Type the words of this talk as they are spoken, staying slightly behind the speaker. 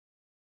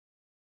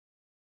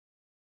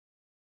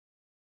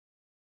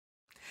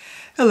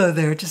Hello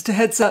there, just a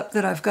heads up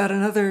that I've got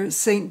another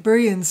St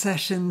Buryan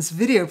Sessions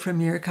video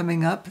premiere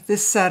coming up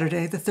this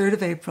Saturday, the 3rd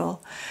of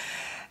April,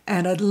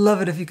 and I'd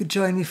love it if you could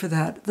join me for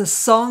that. The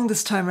song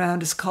this time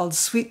around is called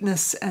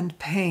Sweetness and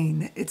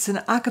Pain. It's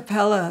an a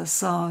cappella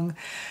song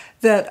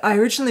that I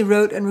originally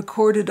wrote and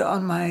recorded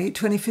on my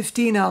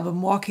 2015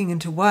 album, Walking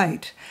into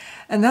White.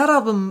 And that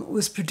album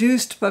was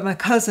produced by my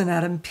cousin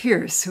Adam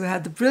Pierce, who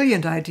had the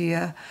brilliant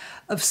idea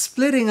of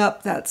splitting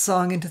up that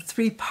song into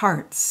 3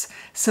 parts.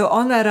 So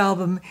on that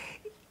album,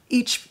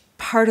 each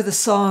part of the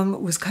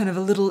song was kind of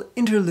a little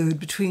interlude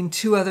between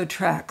 2 other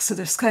tracks. So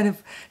there's kind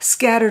of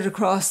scattered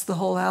across the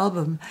whole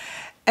album.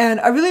 And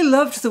I really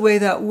loved the way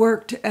that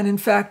worked. And in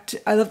fact,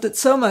 I loved it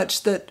so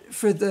much that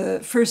for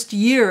the first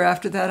year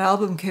after that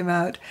album came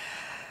out,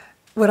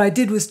 what I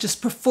did was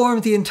just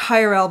perform the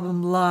entire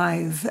album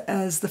live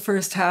as the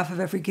first half of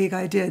every gig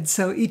I did.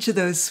 So each of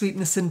those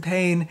Sweetness and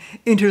Pain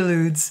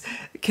interludes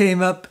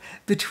came up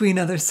between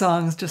other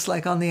songs, just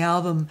like on the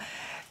album.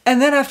 And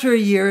then after a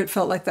year, it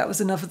felt like that was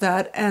enough of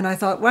that. And I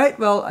thought, right,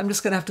 well, I'm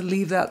just going to have to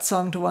leave that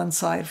song to one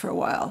side for a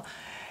while.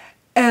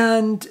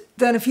 And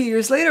then a few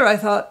years later, I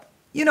thought,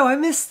 you know, I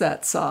missed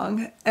that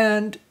song.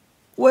 And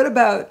what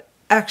about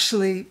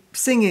actually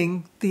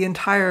singing the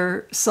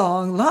entire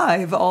song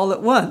live all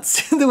at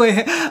once, the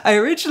way I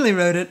originally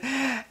wrote it?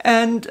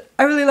 And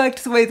I really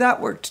liked the way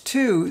that worked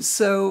too.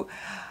 So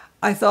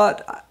I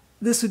thought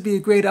this would be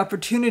a great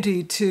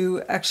opportunity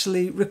to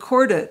actually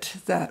record it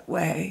that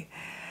way.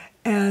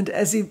 And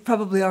as you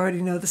probably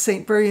already know, the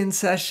St Buryan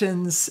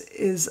Sessions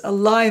is a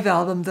live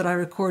album that I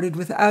recorded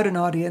without an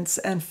audience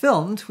and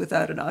filmed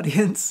without an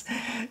audience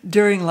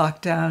during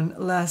lockdown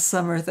last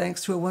summer,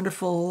 thanks to a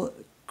wonderful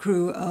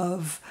crew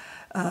of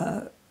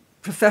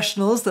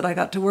professionals that I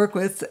got to work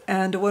with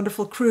and a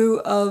wonderful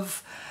crew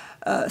of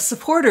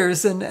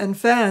supporters and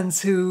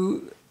fans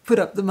who put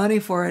up the money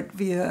for it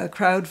via a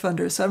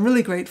crowdfunder. So I'm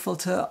really grateful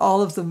to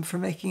all of them for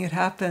making it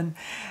happen.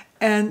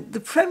 And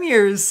the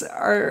premieres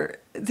are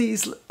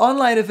these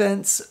online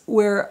events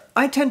where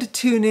I tend to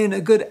tune in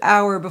a good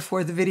hour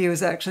before the video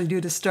is actually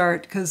due to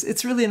start, because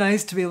it's really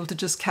nice to be able to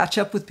just catch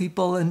up with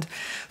people and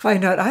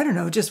find out, I don't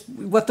know, just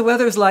what the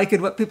weather's like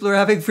and what people are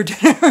having for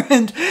dinner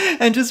and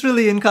just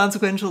really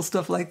inconsequential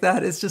stuff like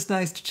that. It's just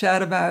nice to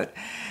chat about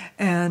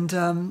and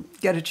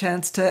get a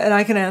chance to, and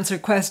I can answer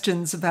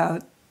questions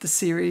about the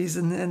series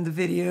and the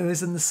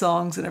videos and the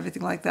songs and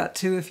everything like that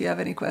too, if you have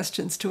any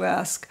questions to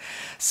ask.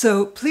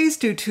 So please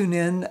do tune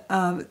in.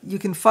 You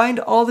can find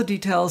all the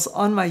details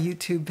on my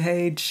YouTube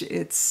page.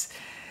 It's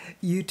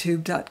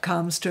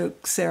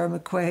youtube.com/Sarah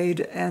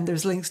McQuaid, and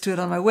there's links to it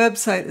on my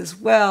website as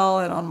well,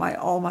 and on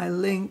all my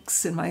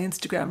links in my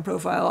Instagram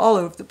profile, all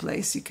over the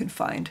place. You can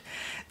find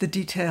the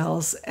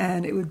details,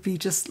 and it would be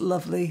just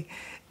lovely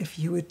if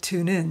you would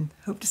tune in.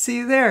 Hope to see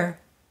you there.